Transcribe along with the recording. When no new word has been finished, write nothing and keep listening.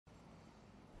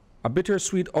A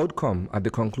bittersweet outcome at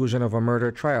the conclusion of a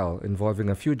murder trial involving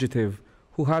a fugitive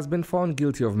who has been found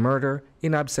guilty of murder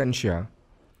in absentia.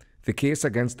 The case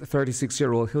against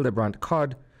 36-year-old Hildebrandt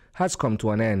Codd has come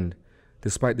to an end,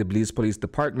 despite the Belize Police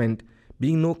Department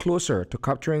being no closer to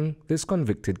capturing this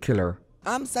convicted killer.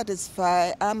 I'm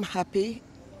satisfied, I'm happy,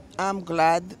 I'm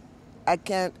glad. I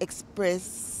can't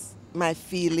express my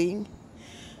feeling.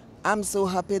 I'm so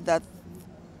happy that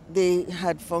they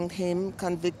had found him,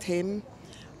 convict him,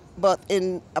 but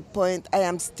in a point I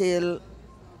am still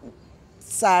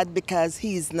sad because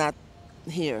he's not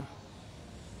here.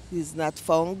 He's not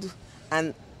found,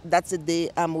 and that's the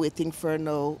day I'm waiting for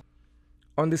now.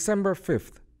 On December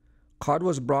 5th, Codd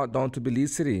was brought down to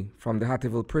Belize City from the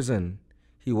Hattieville prison.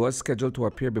 He was scheduled to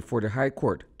appear before the High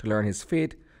Court to learn his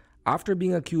fate after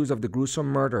being accused of the gruesome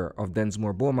murder of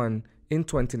Densmore Bowman in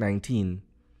 2019.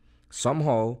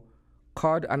 Somehow,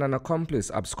 Codd and an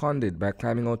accomplice absconded by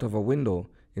climbing out of a window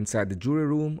inside the jury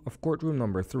room of Courtroom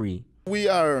Number 3. We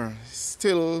are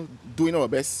still doing our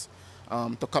best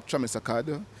to capture Mr.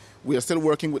 Codd. We are still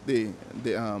working with the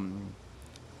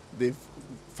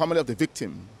family of the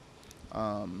victim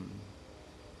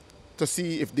to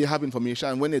see if they have information.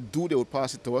 And when they do, they will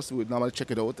pass it to us. We would normally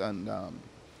check it out and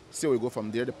see where we go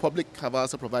from there. The public have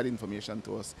also provided information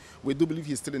to us. We do believe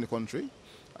he's still in the country.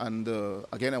 And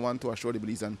again, I want to assure the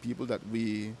Belizean people that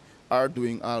we are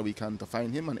doing all we can to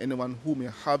find him, and anyone who may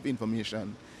have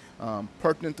information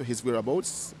pertinent to his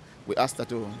whereabouts, we ask that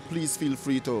to please feel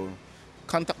free to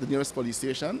contact the nearest police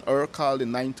station or call the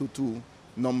 922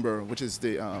 number, which is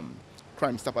the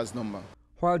Crime Stoppers number.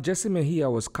 While Jesse Mejia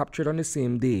was captured on the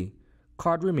same day,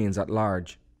 Codd remains at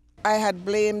large. I had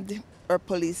blamed our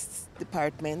police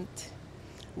department,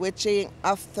 which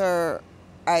after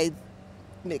I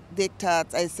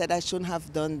thought, I said I shouldn't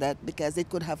have done that because it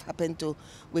could have happened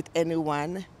with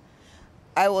anyone.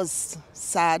 I was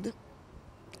sad.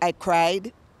 I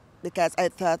cried because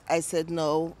I said,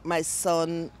 no, my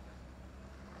son,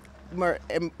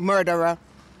 murderer,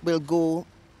 will go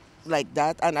like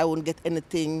that, and I won't get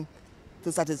anything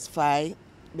to satisfy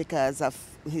because of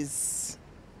his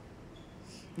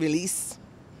release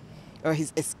or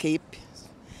his escape.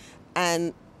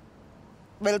 And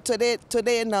well,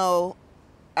 today now,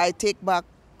 I take back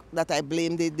that I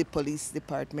blamed the police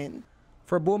department.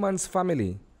 For Bowman's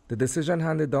family, the decision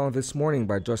handed down this morning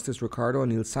by Justice Ricardo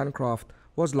O'Neill Sancroft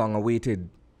was long awaited.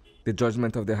 The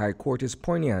judgment of the High Court is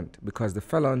poignant because the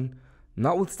felon,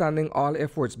 notwithstanding all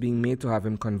efforts being made to have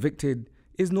him convicted,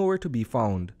 is nowhere to be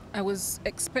found. I was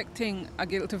expecting a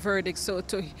guilty verdict, so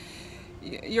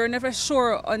you're never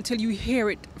sure until you hear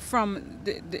it from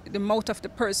the mouth of the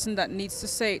person that needs to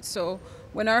say it. So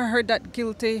when I heard that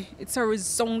guilty, it's a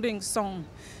resounding song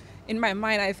in my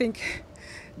mind. I think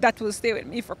that will stay with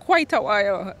me for quite a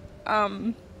while.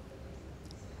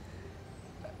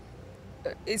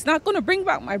 It's not going to bring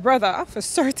back my brother for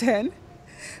certain,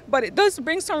 but it does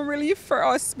bring some relief for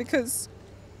us because,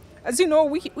 as you know,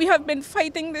 we have been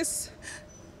fighting this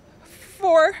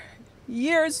for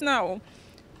years now.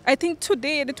 I think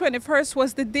today, the 21st,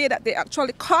 was the day that they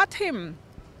actually caught him.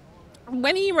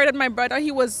 When he murdered my brother,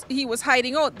 he was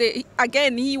hiding out.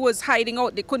 He was hiding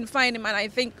out. They couldn't find him, and I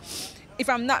think, if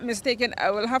I'm not mistaken, I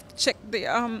will have to check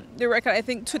the record. I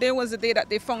think today was the day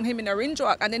that they found him in a range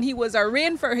walk, and then he was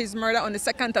arraigned for his murder on the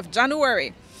 2nd of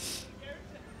January.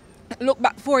 Look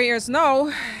back 4 years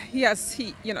now, he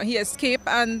escaped,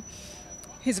 and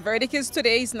his verdict is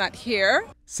today. He's not here.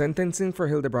 Sentencing for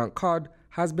Hildebrandt Codd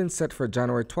has been set for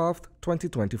January 12th,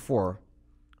 2024.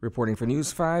 Reporting for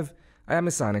News 5, I am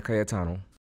Isani Cayetano.